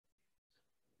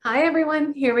Hi,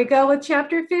 everyone. Here we go with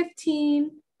chapter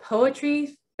 15,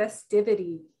 Poetry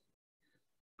Festivity.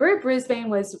 Bert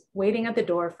Brisbane was waiting at the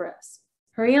door for us.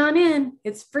 Hurry on in.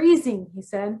 It's freezing, he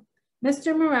said.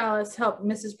 Mr. Morales helped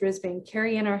Mrs. Brisbane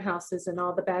carry in our houses and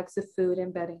all the bags of food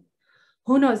and bedding.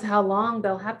 Who knows how long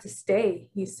they'll have to stay,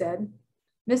 he said.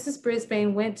 Mrs.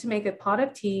 Brisbane went to make a pot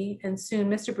of tea, and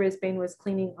soon Mr. Brisbane was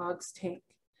cleaning Og's tank.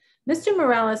 Mr.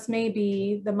 Morales may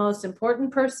be the most important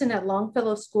person at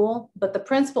Longfellow School, but the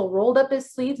principal rolled up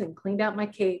his sleeves and cleaned out my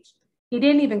cage. He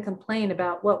didn't even complain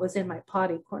about what was in my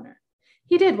potty corner.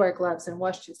 He did wear gloves and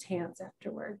washed his hands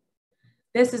afterward.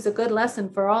 This is a good lesson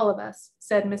for all of us,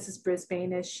 said Mrs.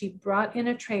 Brisbane as she brought in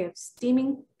a tray of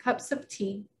steaming cups of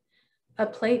tea, a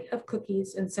plate of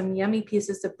cookies, and some yummy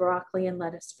pieces of broccoli and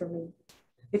lettuce for me.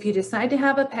 If you decide to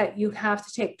have a pet, you have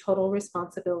to take total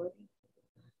responsibility.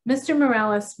 Mr.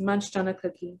 Morales munched on a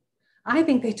cookie. I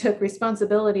think they took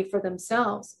responsibility for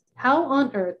themselves. How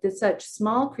on earth did such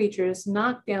small creatures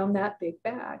knock down that big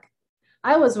bag?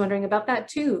 I was wondering about that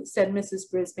too, said Mrs.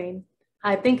 Brisbane.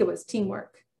 I think it was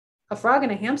teamwork. A frog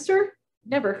and a hamster?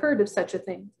 Never heard of such a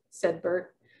thing, said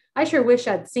Bert. I sure wish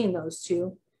I'd seen those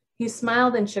two. He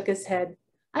smiled and shook his head.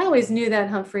 I always knew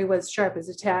that Humphrey was sharp as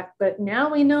a tack, but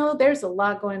now we know there's a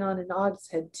lot going on in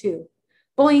Og's head too.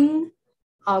 Boing!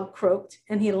 Og croaked,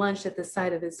 and he lunged at the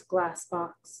side of his glass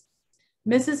box.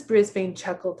 Mrs. Brisbane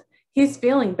chuckled. He's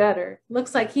feeling better.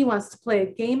 Looks like he wants to play a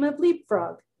game of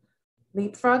leapfrog.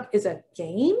 Leapfrog is a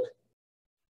game?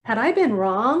 Had I been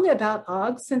wrong about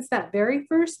Og since that very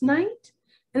first night?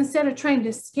 Instead of trying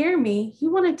to scare me, he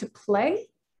wanted to play?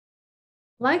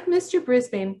 Like Mr.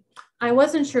 Brisbane, I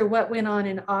wasn't sure what went on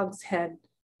in Og's head,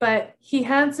 but he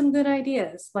had some good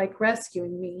ideas, like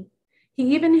rescuing me.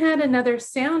 He even had another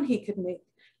sound he could make.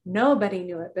 Nobody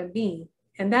knew it but me,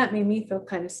 and that made me feel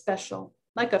kind of special,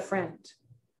 like a friend.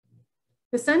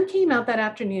 The sun came out that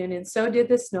afternoon, and so did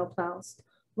the snowplows.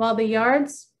 While the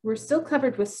yards were still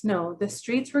covered with snow, the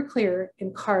streets were clear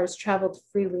and cars traveled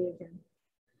freely again.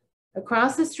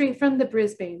 Across the street from the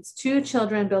Brisbanes, two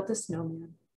children built a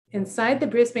snowman. Inside the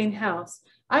Brisbane house,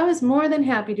 I was more than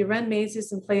happy to run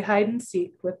mazes and play hide and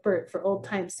seek with Bert for old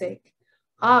time's sake.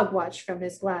 Og watched from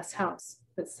his glass house,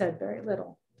 but said very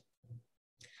little.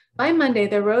 By Monday,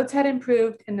 the roads had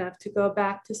improved enough to go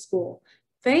back to school.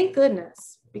 Thank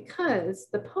goodness, because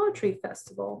the Poetry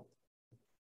Festival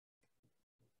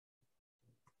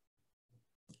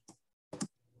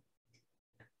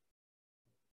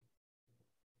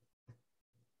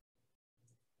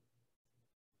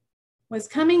was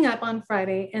coming up on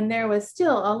Friday, and there was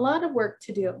still a lot of work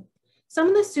to do. Some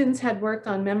of the students had worked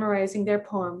on memorizing their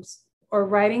poems or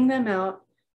writing them out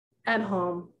at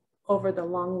home over the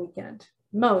long weekend.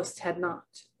 Most had not.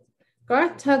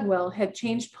 Garth Tugwell had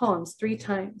changed poems 3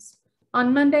 times.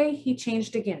 On Monday, he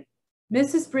changed again.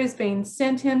 Mrs. Brisbane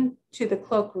sent him to the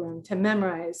cloakroom to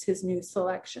memorize his new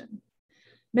selection.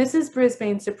 Mrs.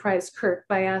 Brisbane surprised Kirk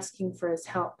by asking for his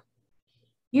help.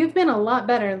 You've been a lot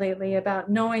better lately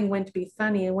about knowing when to be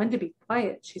funny and when to be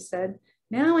quiet, she said.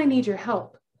 Now I need your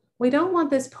help. We don't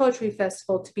want this poetry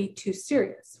festival to be too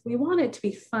serious. We want it to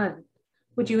be fun.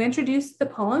 Would you introduce the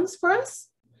poems for us?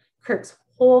 Kirk's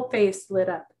whole face lit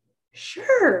up.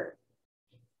 Sure.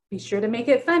 Be sure to make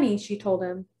it funny, she told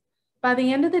him. By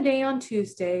the end of the day on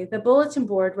Tuesday, the bulletin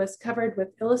board was covered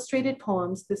with illustrated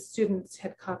poems the students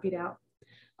had copied out.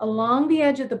 Along the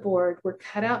edge of the board were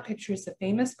cut out pictures of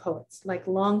famous poets like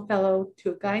Longfellow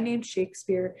to a guy named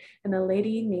Shakespeare and a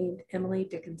lady named Emily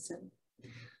Dickinson.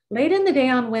 Late in the day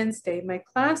on Wednesday, my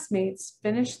classmates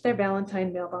finished their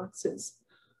Valentine mailboxes.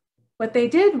 What they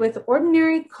did with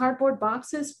ordinary cardboard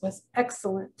boxes was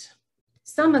excellent.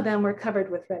 Some of them were covered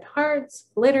with red hearts,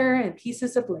 glitter, and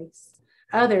pieces of lace.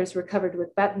 Others were covered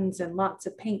with buttons and lots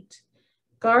of paint.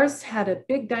 Garth's had a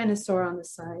big dinosaur on the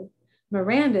side.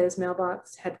 Miranda's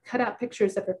mailbox had cut out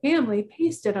pictures of her family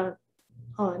pasted on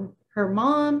her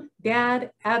mom,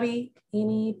 dad, Abby,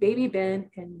 Amy, baby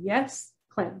Ben, and yes,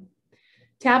 Clem.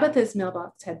 Tabitha's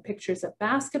mailbox had pictures of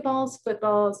basketballs,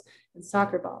 footballs, and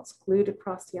soccer balls glued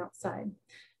across the outside.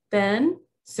 Then,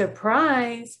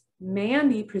 surprise,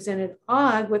 Mandy presented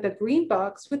Og with a green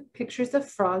box with pictures of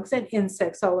frogs and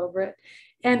insects all over it.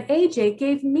 And AJ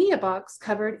gave me a box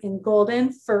covered in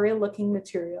golden, furry-looking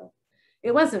material.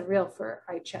 It wasn't real fur,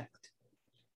 I checked.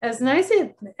 As nice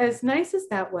as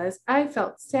that was, I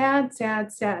felt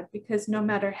sad, because no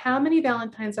matter how many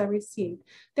Valentines I received,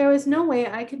 there was no way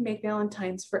I could make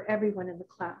Valentines for everyone in the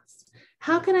class.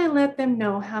 How can I let them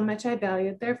know how much I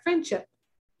valued their friendship?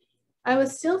 I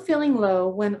was still feeling low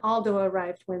when Aldo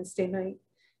arrived Wednesday night.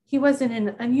 He was in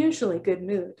an unusually good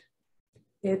mood.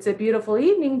 It's a beautiful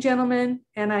evening, gentlemen,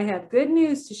 and I have good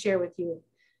news to share with you.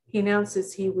 he announced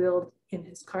as he wheeled in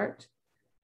his cart.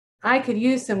 I could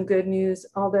use some good news,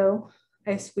 Aldo,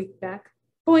 I squeaked back.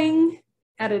 Boing,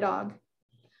 added Og.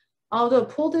 Aldo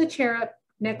pulled a chair up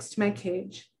next to my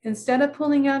cage. Instead of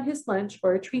pulling out his lunch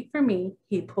or a treat for me,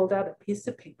 he pulled out a piece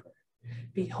of paper.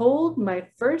 Behold, my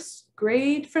first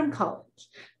grade from college,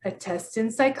 a test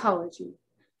in psychology.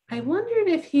 I wondered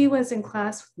if he was in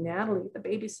class with Natalie, the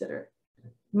babysitter.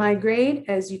 My grade,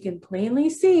 as you can plainly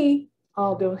see,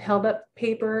 Aldo held up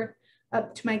paper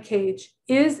up to my cage,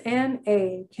 is an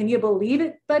A. Can you believe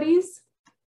it, buddies?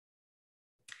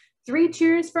 3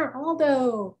 cheers for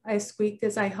Aldo, I squeaked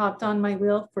as I hopped on my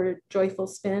wheel for a joyful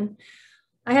spin.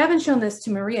 I haven't shown this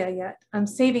to Maria yet. I'm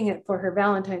saving it for her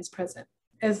Valentine's present,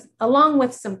 along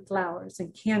with some flowers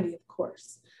and candy, of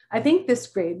course. I think this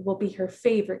grade will be her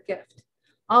favorite gift.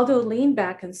 Aldo leaned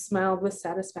back and smiled with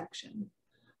satisfaction.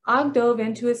 Og dove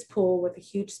into his pool with a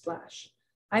huge splash.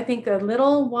 I think a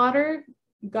little water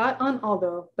got on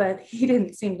Aldo, but he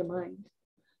didn't seem to mind.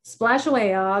 Splash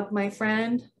away, Og, my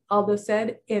friend, Aldo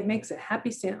said. It makes a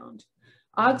happy sound.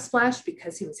 Og splashed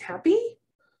because he was happy?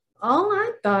 All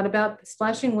I thought about the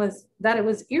splashing was that it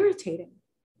was irritating.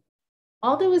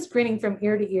 Aldo was grinning from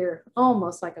ear to ear,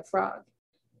 almost like a frog.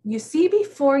 You see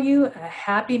before you a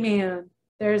happy man.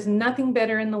 There's nothing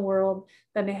better in the world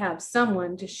than to have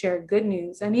someone to share good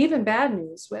news and even bad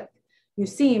news with. You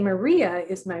see, Maria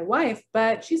is my wife,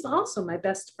 but she's also my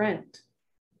best friend.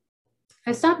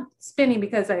 I stopped spinning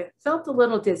because I felt a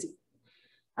little dizzy.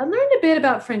 I learned a bit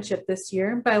about friendship this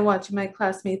year by watching my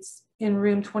classmates in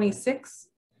room 26.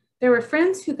 There were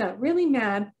friends who got really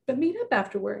mad but made up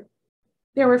afterward.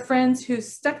 There were friends who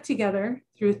stuck together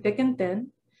through thick and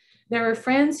thin. There were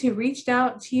friends who reached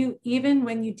out to you even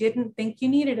when you didn't think you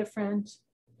needed a friend.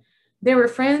 There were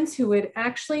friends who would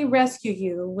actually rescue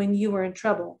you when you were in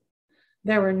trouble.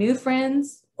 There were new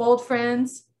friends, old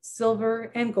friends,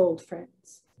 silver and gold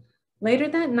friends. Later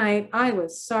that night, I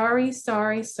was sorry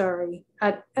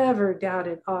I'd ever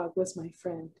doubted Og was my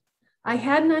friend. I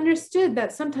hadn't understood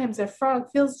that sometimes a frog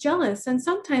feels jealous and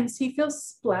sometimes he feels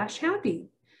splash happy.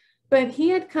 But he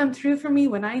had come through for me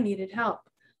when I needed help.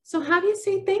 So how do you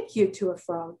say thank you to a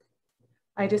frog?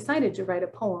 I decided to write a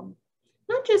poem.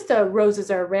 Not just a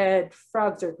roses are red,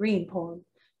 frogs are green poem,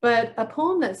 but a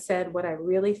poem that said what I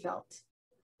really felt.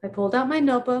 I pulled out my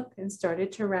notebook and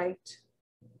started to write.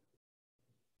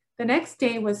 The next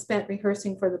day was spent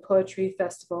rehearsing for the poetry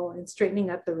festival and straightening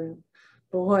up the room.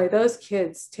 Boy, those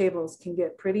kids' tables can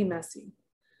get pretty messy.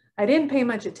 I didn't pay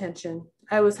much attention.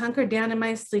 I was hunkered down in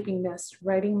my sleeping nest,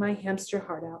 writing my hamster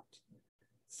heart out.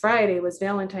 Friday was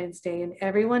Valentine's Day and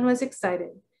everyone was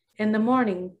excited. In the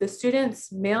morning, the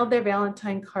students mailed their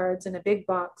Valentine cards in a big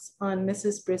box on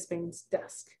Mrs. Brisbane's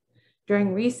desk.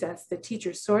 During recess, the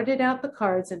teacher sorted out the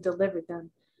cards and delivered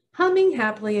them, humming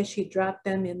happily as she dropped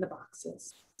them in the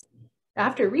boxes.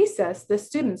 After recess, the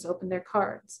students opened their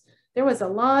cards. There was a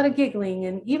lot of giggling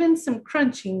and even some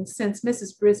crunching since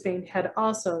Mrs. Brisbane had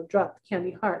also dropped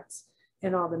candy hearts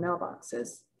in all the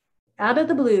mailboxes. Out of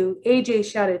the blue, AJ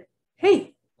shouted,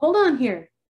 "Hey, hold on here."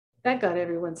 That got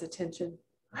everyone's attention.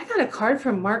 "I got a card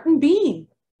from Martin Bean."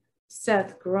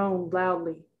 Seth groaned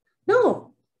loudly.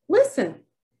 "No, listen.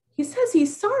 He says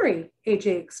he's sorry,"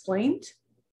 AJ explained.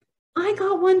 "I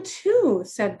got one too,"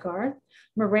 said Garth.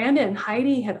 Miranda and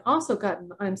Heidi had also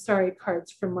gotten I'm sorry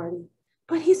cards from Marty.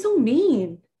 "But he's so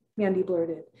mean," Mandy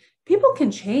blurted. "People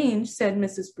can change," said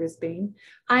Mrs. Brisbane.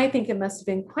 "I think it must have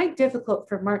been quite difficult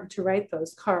for Martin to write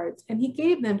those cards, and he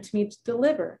gave them to me to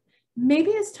deliver.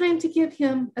 Maybe it's time to give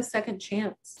him a second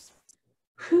chance."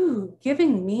 Whew,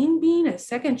 giving Mean Bean a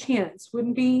second chance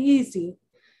wouldn't be easy.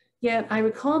 Yet I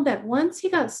recalled that once he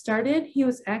got started, he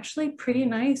was actually pretty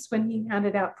nice when he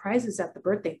handed out prizes at the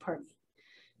birthday party.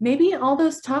 Maybe all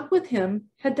those talk with him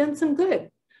had done some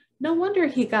good. No wonder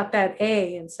he got that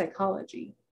A in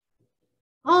psychology.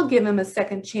 "I'll give him a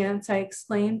second chance," I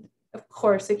exclaimed. Of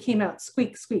course, it came out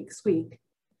squeak, squeak, squeak.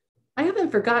 "I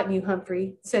haven't forgotten you,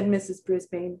 Humphrey," said Mrs.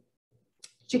 Brisbane.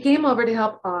 She came over to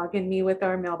help Og and me with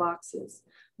our mailboxes.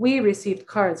 We received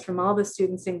cards from all the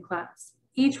students in class.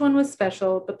 Each one was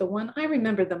special, but the one I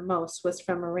remember the most was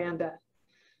from Miranda.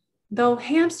 "Though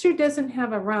hamster doesn't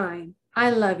have a rhyme, I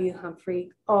love you,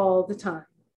 Humphrey, all the time."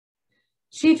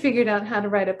 She'd figured out how to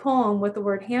write a poem with the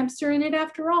word hamster in it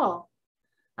after all.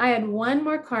 I had one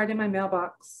more card in my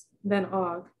mailbox, then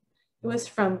Og. It was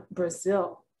from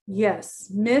Brazil. Yes,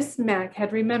 Miss Mack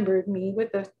had remembered me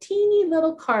with a teeny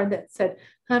little card that said,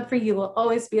 "Humphrey, you will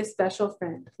always be a special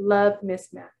friend. Love,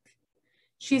 Miss Mack."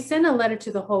 She sent a letter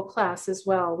to the whole class as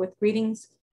well, with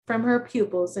greetings from her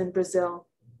pupils in Brazil.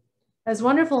 As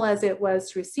wonderful as it was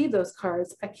to receive those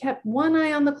cards, I kept one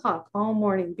eye on the clock all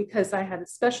morning because I had a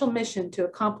special mission to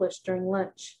accomplish during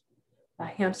lunch. A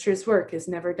hamster's work is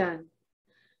never done.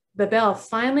 The bell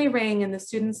finally rang and the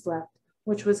students left,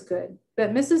 which was good,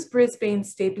 but Mrs. Brisbane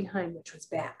stayed behind, which was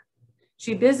bad.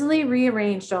 She busily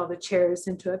rearranged all the chairs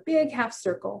into a big half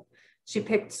circle. She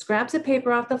picked scraps of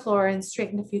paper off the floor and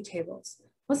straightened a few tables.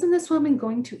 Wasn't this woman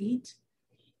going to eat?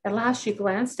 At last, she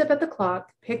glanced up at the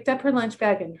clock, picked up her lunch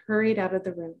bag, and hurried out of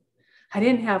the room. I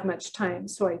didn't have much time,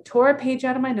 so I tore a page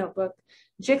out of my notebook,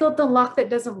 jiggled the lock that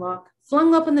doesn't lock,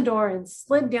 flung open the door, and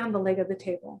slid down the leg of the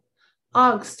table.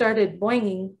 Og started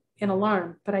boinging in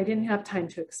alarm, but I didn't have time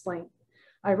to explain.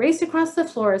 I raced across the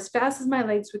floor as fast as my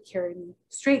legs would carry me,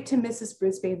 straight to Mrs.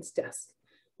 Brisbane's desk.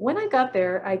 When I got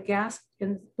there, I gasped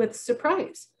with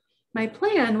surprise. My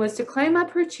plan was to climb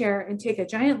up her chair and take a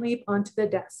giant leap onto the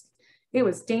desk. It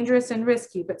was dangerous and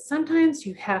risky, but sometimes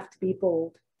you have to be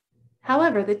bold.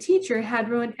 However, the teacher had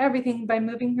ruined everything by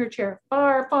moving her chair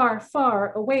far, far,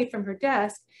 far away from her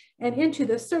desk and into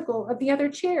the circle of the other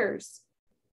chairs.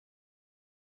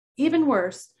 Even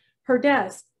worse, her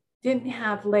desk didn't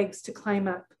have legs to climb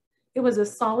up. It was a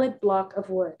solid block of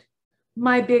wood.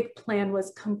 My big plan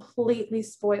was completely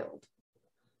spoiled.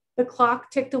 The clock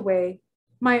ticked away.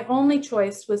 My only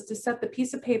choice was to set the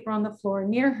piece of paper on the floor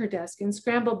near her desk and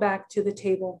scramble back to the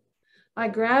table. I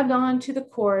grabbed onto the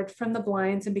cord from the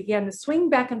blinds and began to swing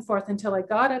back and forth until I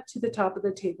got up to the top of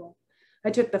the table.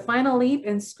 I took the final leap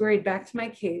and scurried back to my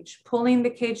cage, pulling the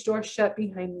cage door shut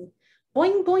behind me.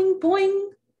 Boing, boing, boing,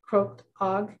 croaked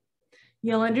Og.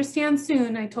 You'll understand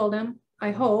soon, I told him.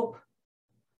 I hope.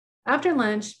 After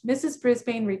lunch, Mrs.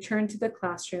 Brisbane returned to the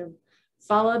classroom,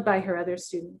 followed by her other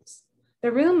students.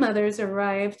 The room mothers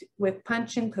arrived with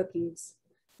punch and cookies.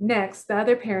 Next, the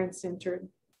other parents entered.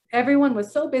 Everyone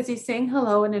was so busy saying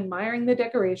hello and admiring the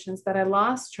decorations that I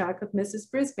lost track of Mrs.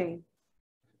 Brisbane.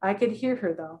 I could hear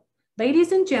her though.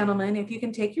 Ladies and gentlemen, if you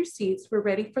can take your seats, we're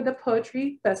ready for the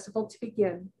poetry festival to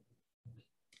begin.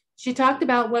 She talked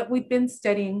about what we'd been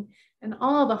studying and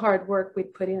all the hard work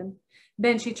we'd put in.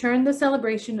 Then she turned the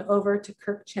celebration over to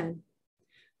Kirk Chen.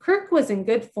 Kirk was in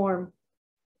good form.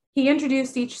 He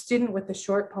introduced each student with a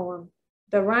short poem.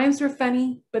 The rhymes were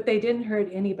funny, but they didn't hurt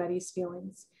anybody's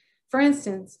feelings. For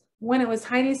instance, when it was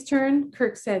Heidi's turn,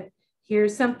 Kirk said,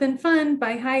 "Here's something fun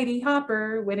by Heidi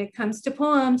Hopper. When it comes to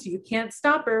poems, you can't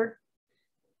stop her."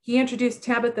 He introduced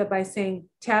Tabitha by saying,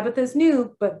 "Tabitha's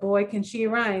new, but boy, can she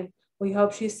rhyme. We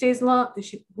hope she stays a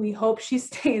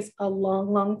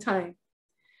long, long time."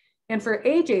 And for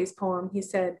AJ's poem, he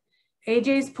said,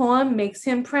 "AJ's poem makes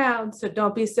him proud, so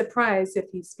don't be surprised if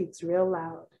he speaks real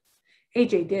loud."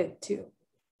 AJ did too.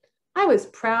 I was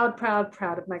proud, proud,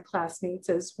 proud of my classmates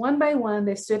as one by one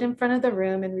they stood in front of the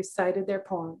room and recited their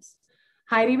poems.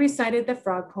 Heidi recited the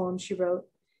frog poem she wrote.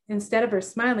 Instead of her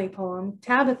smiley poem,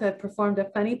 Tabitha performed a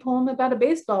funny poem about a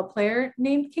baseball player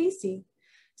named Casey.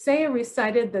 Saya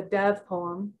recited the dove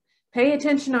poem. Pay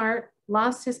Attention Art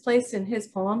lost his place in his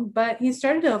poem, but he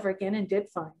started over again and did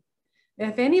fine.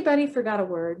 If anybody forgot a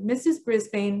word, Mrs.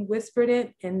 Brisbane whispered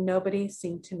it and nobody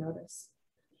seemed to notice.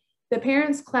 The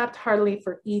parents clapped heartily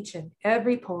for each and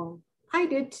every poem. I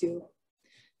did too.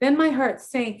 Then my heart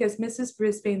sank as Mrs.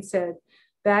 Brisbane said,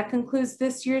 "That concludes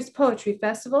this year's poetry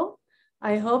festival.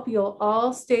 I hope you'll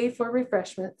all stay for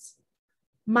refreshments."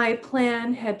 My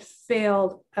plan had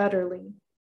failed utterly.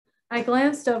 I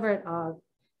glanced over at Og.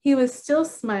 He was still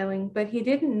smiling, but he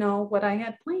didn't know what I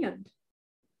had planned.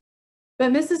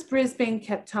 But Mrs. Brisbane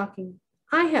kept talking.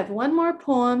 "I have one more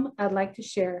poem I'd like to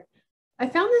share. I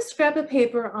found this scrap of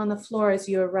paper on the floor as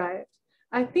you arrived.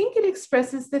 I think it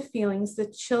expresses the feelings the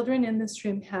children in this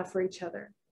room have for each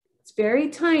other. It's very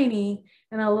tiny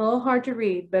and a little hard to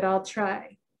read, but I'll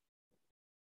try.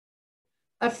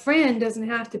 A friend doesn't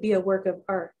have to be a work of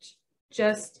art.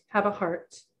 Just have a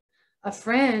heart. A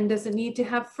friend doesn't need to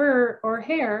have fur or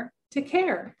hair to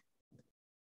care.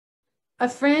 A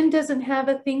friend doesn't have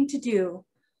a thing to do,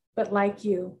 but like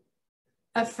you.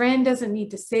 A friend doesn't need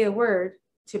to say a word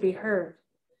to be heard.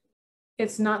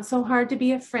 It's not so hard to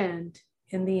be a friend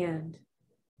in the end."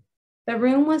 The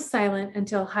room was silent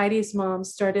until Heidi's mom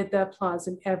started the applause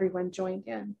and everyone joined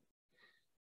in.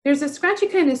 "There's a scratchy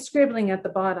kind of scribbling at the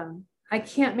bottom. I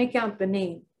can't make out the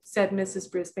name," said Mrs.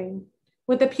 Brisbane.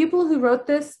 "Would the pupil who wrote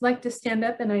this like to stand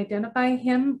up and identify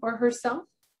him or herself?"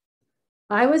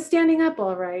 I was standing up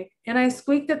all right, and I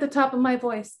squeaked at the top of my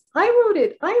voice, I wrote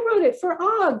it for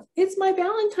Og. It's my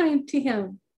Valentine to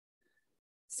him."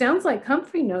 "Sounds like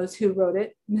Humphrey knows who wrote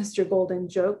it," Mr. Golden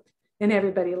joked, and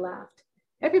everybody laughed.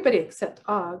 Everybody except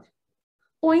Og.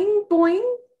 "Boing,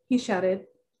 boing," he shouted,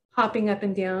 hopping up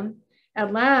and down.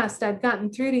 At last, I'd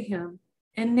gotten through to him,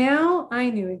 and now I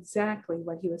knew exactly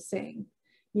what he was saying.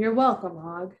 You're welcome,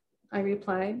 Og, I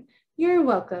replied. You're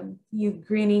welcome, you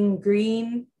grinning,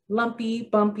 green, lumpy,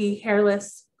 bumpy,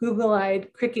 hairless,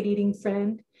 Google-eyed, cricket-eating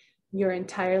friend. You're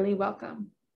entirely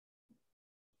welcome.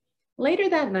 Later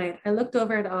that night, I looked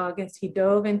over at Og as he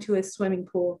dove into his swimming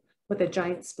pool with a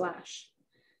giant splash.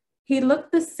 He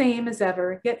looked the same as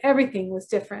ever, yet everything was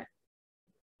different.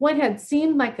 What had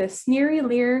seemed like a sneery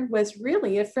leer was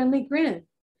really a friendly grin.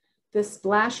 The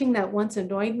splashing that once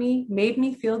annoyed me made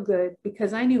me feel good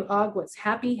because I knew Og was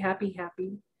happy, happy,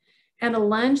 happy. And a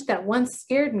lunge that once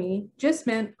scared me just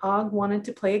meant Og wanted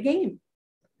to play a game.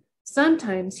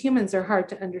 Sometimes humans are hard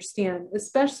to understand,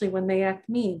 especially when they act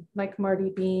mean, like Marty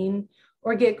Bean,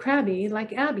 or get crabby,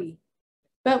 like Abby.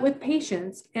 But with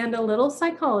patience and a little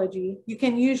psychology, you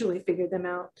can usually figure them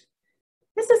out.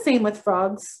 It's the same with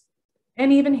frogs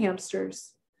and even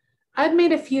hamsters. I'd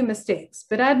made a few mistakes,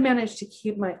 but I'd managed to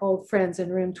keep my old friends in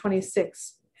room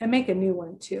 26 and make a new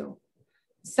one too.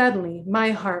 Suddenly,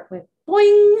 my heart went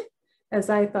boing as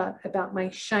I thought about my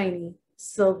shiny,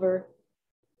 silver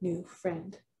new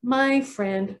friend, my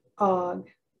friend Og.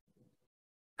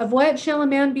 Of what shall a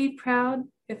man be proud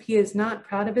if he is not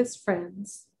proud of his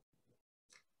friends?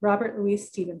 Robert Louis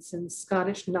Stevenson,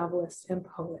 Scottish novelist and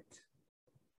poet.